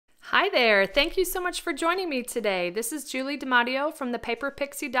Hi there, thank you so much for joining me today. This is Julie DiMatteo from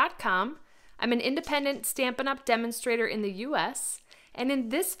thepaperpixie.com. I'm an independent Stampin' Up! Demonstrator in the US, and in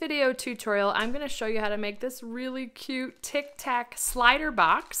this video tutorial I'm going to show you how to make this really cute Tic Tac Slider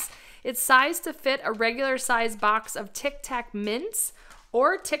Box. It's sized to fit a regular size box of Tic Tac mints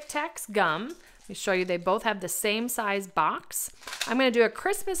or Tic Tac's gum. Let me show you, they both have the same size box. I'm going to do a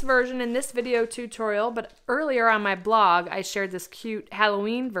Christmas version in this video tutorial, but earlier on my blog I shared this cute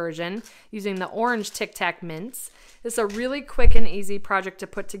Halloween version using the orange Tic Tac mints. This is a really quick and easy project to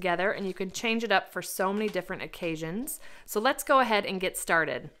put together, and you can change it up for so many different occasions. So let's go ahead and get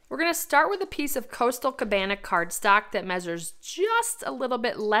started. We're going to start with a piece of Coastal Cabana cardstock that measures just a little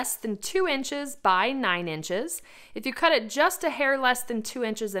bit less than 2 inches by 9 inches. If you cut it just a hair less than 2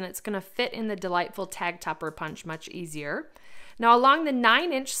 inches, then it's going to fit in the delightful tag topper punch much easier. Now along the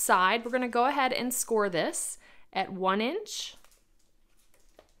 9-inch side, we're going to go ahead and score this at 1 inch,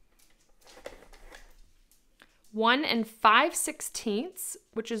 1 5/16,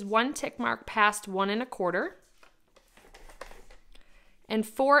 which is 1 tick mark past 1 1/4, and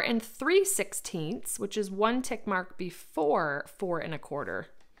 4 3/16, which is 1 tick mark before 4 1/4.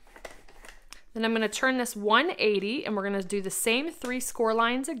 Then I'm going to turn this 180, and we're going to do the same 3 score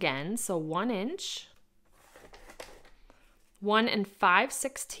lines again. So 1 inch, 1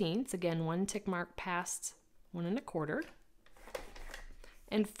 5/16, again 1 tick mark past 1 1/4.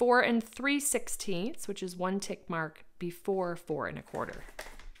 And 4 3/16, which is 1 tick mark before 4 1/4.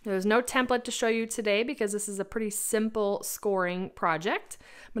 There's no template to show you today because this is a pretty simple scoring project.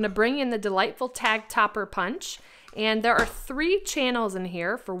 I'm going to bring in the delightful tag topper punch, and there are 3 channels in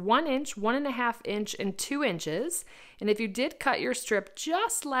here for 1 inch, 1 1/2 inch, and 2 inches. And if you did cut your strip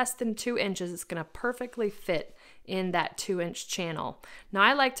just less than 2 inches, it's going to perfectly fit in that 2-inch channel. Now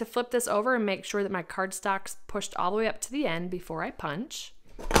I like to flip this over and make sure that my cardstock's pushed all the way up to the end before I punch.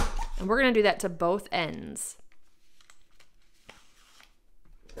 And we're going to do that to both ends.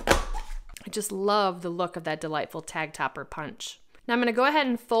 I just love the look of that delightful tag topper punch. Now I'm going to go ahead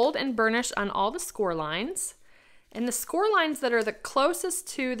and fold and burnish on all the score lines. And the score lines that are the closest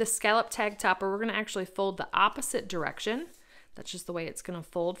to the scallop tag topper, we're going to actually fold the opposite direction. That's just the way it's going to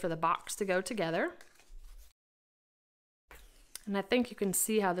fold for the box to go together. And I think you can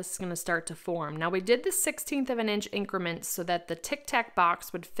see how this is going to start to form. Now we did the 1/16 of an inch increments so that the Tic Tac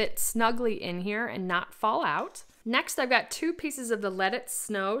box would fit snugly in here and not fall out. Next I've got 2 pieces of the Let It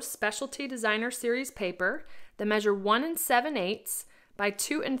Snow Specialty Designer Series paper that measure 1 7/8 by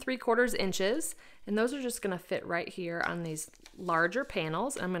 2 3/4 inches. And those are just going to fit right here on these larger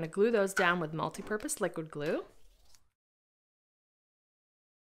panels. I'm going to glue those down with multi-purpose liquid glue.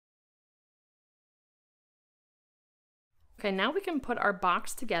 Okay, now we can put our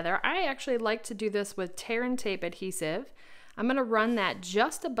box together. I actually like to do this with tear and tape adhesive. I'm going to run that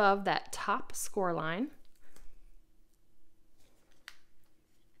just above that top score line.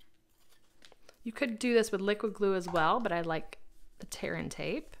 You could do this with liquid glue as well, but I like the tear and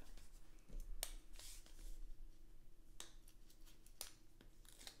tape.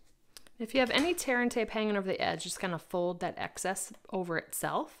 If you have any tear and tape hanging over the edge, just kind of fold that excess over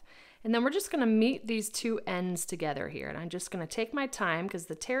itself. And then we're just going to meet these 2 ends together here. And I'm just going to take my time because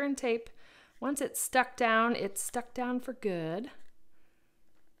the tear and tape, once it's stuck down for good.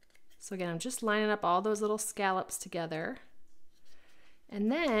 So again, I'm just lining up all those little scallops together.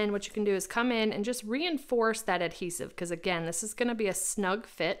 And then what you can do is come in and just reinforce that adhesive because again, this is going to be a snug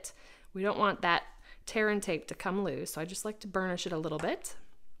fit. We don't want that tear and tape to come loose. So I just like to burnish it a little bit.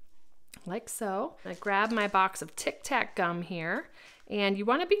 Like so. I grab my box of Tic Tac gum here, and you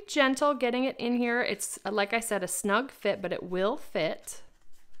want to be gentle getting it in here. It's, like I said, a snug fit, but it will fit.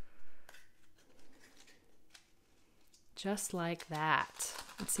 Just like that.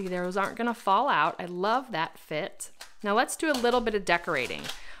 Let's see, those aren't going to fall out. I love that fit. Now let's do a little bit of decorating.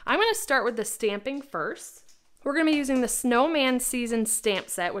 I'm going to start with the stamping first. We're going to be using the Snowman Season stamp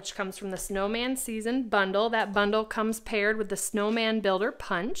set, which comes from the Snowman Season bundle. That bundle comes paired with the Snowman Builder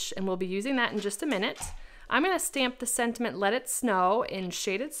punch, and we'll be using that in just a minute. I'm going to stamp the sentiment Let It Snow in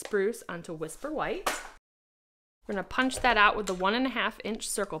Shaded Spruce onto Whisper White. We're going to punch that out with the 1 1/2 inch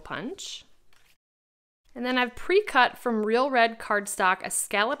circle punch. And then I've pre-cut from Real Red cardstock a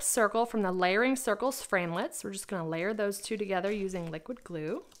scallop circle from the Layering Circles framelits. We're just going to layer those 2 together using liquid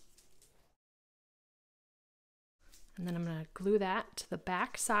glue. And then I'm going to glue that to the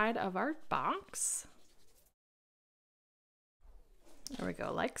back side of our box. There we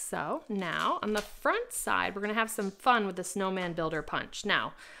go, like so. Now, on the front side, we're going to have some fun with the Snowman Builder punch.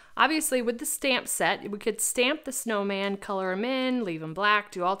 Now, obviously, with the stamp set, we could stamp the snowman, color him in, leave him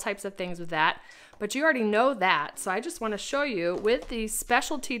black, do all types of things with that. but you already know that. So I just want to show you with the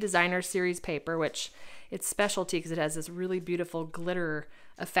Specialty Designer Series paper, which it's specialty because it has this really beautiful glitter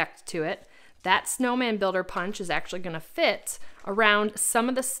effect to it. That snowman builder punch is actually going to fit around some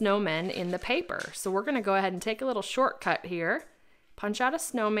of the snowmen in the paper. So we're going to go ahead and take a little shortcut here. Punch out a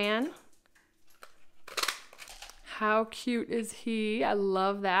snowman. How cute is he? I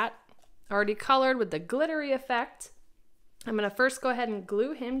love that. Already colored with the glittery effect. I'm going to first go ahead and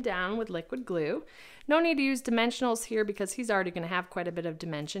glue him down with liquid glue. No need to use dimensionals here because he's already going to have quite a bit of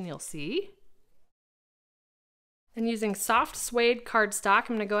dimension, you'll see. And using soft suede cardstock,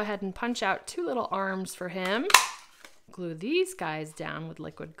 I'm going to go ahead and punch out 2 little arms for him. Glue these guys down with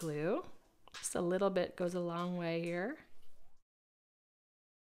liquid glue. Just a little bit goes a long way here.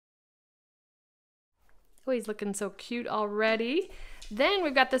 Oh, he's looking so cute already. Then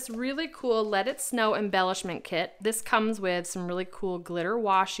we've got this really cool Let It Snow embellishment kit. This comes with some really cool glitter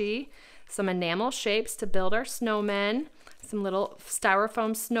washi, some enamel shapes to build our snowmen, some little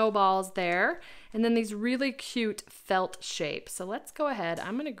styrofoam snowballs there, and then these really cute felt shapes. So let's go ahead.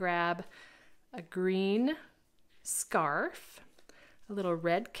 I'm going to grab a green scarf, a little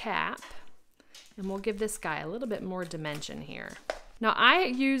red cap, and we'll give this guy a little bit more dimension here. Now I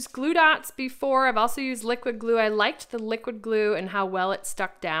used glue dots before. I've also used liquid glue. I liked the liquid glue and how well it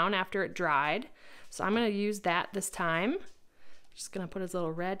stuck down after it dried. So I'm going to use that this time. Just going to put his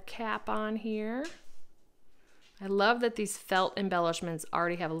little red cap on here. I love that these felt embellishments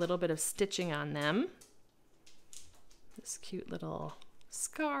already have a little bit of stitching on them. This cute little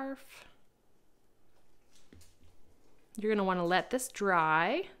scarf. You're going to want to let this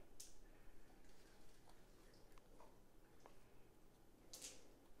dry.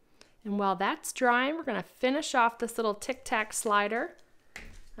 And while that's drying, we're going to finish off this little Tic Tac slider.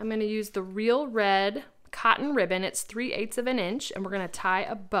 I'm going to use the real red cotton ribbon. It's 3/8 of an inch, and we're going to tie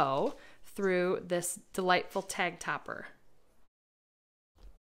a bow through this delightful tag topper.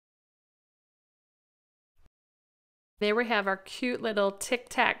 There we have our cute little Tic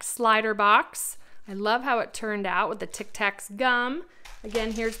Tac slider box. I love how it turned out with the Tic Tacs gum.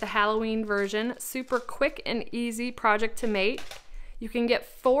 Again, here's the Halloween version. Super quick and easy project to make. You can get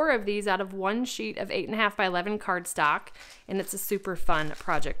 4 of these out of 1 sheet of 8.5 by 11 cardstock, and it's a super fun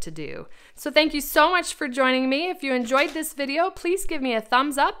project to do. So thank you so much for joining me. If you enjoyed this video, please give me a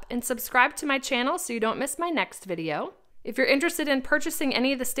thumbs up and subscribe to my channel so you don't miss my next video. If you're interested in purchasing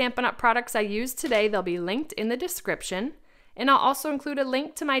any of the Stampin' Up! Products I used today, they'll be linked in the description. And I'll also include a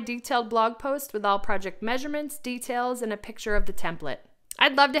link to my detailed blog post with all project measurements, details, and a picture of the template.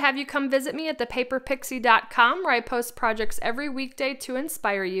 I'd love to have you come visit me at thepaperpixie.com where I post projects every weekday to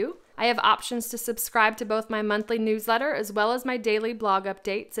inspire you. I have options to subscribe to both my monthly newsletter as well as my daily blog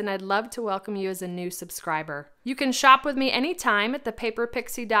updates, and I'd love to welcome you as a new subscriber. You can shop with me anytime at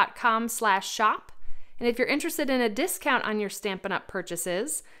thepaperpixie.com/shop. And if you're interested in a discount on your Stampin' Up!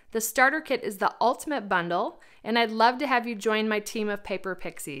 Purchases, the starter kit is the ultimate bundle, and I'd love to have you join my team of Paper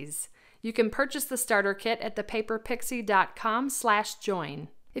Pixies. You can purchase the starter kit at thepaperpixie.com/join.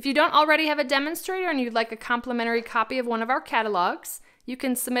 If you don't already have a demonstrator and you'd like a complimentary copy of one of our catalogs, you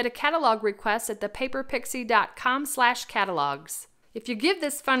can submit a catalog request at thepaperpixie.com/catalogs. If you give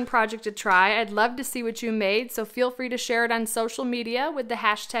this fun project a try, I'd love to see what you made, so feel free to share it on social media with the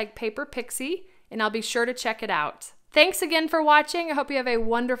hashtag #PaperPixie, and I'll be sure to check it out. Thanks again for watching. I hope you have a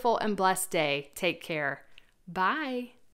wonderful and blessed day. Take care. Bye.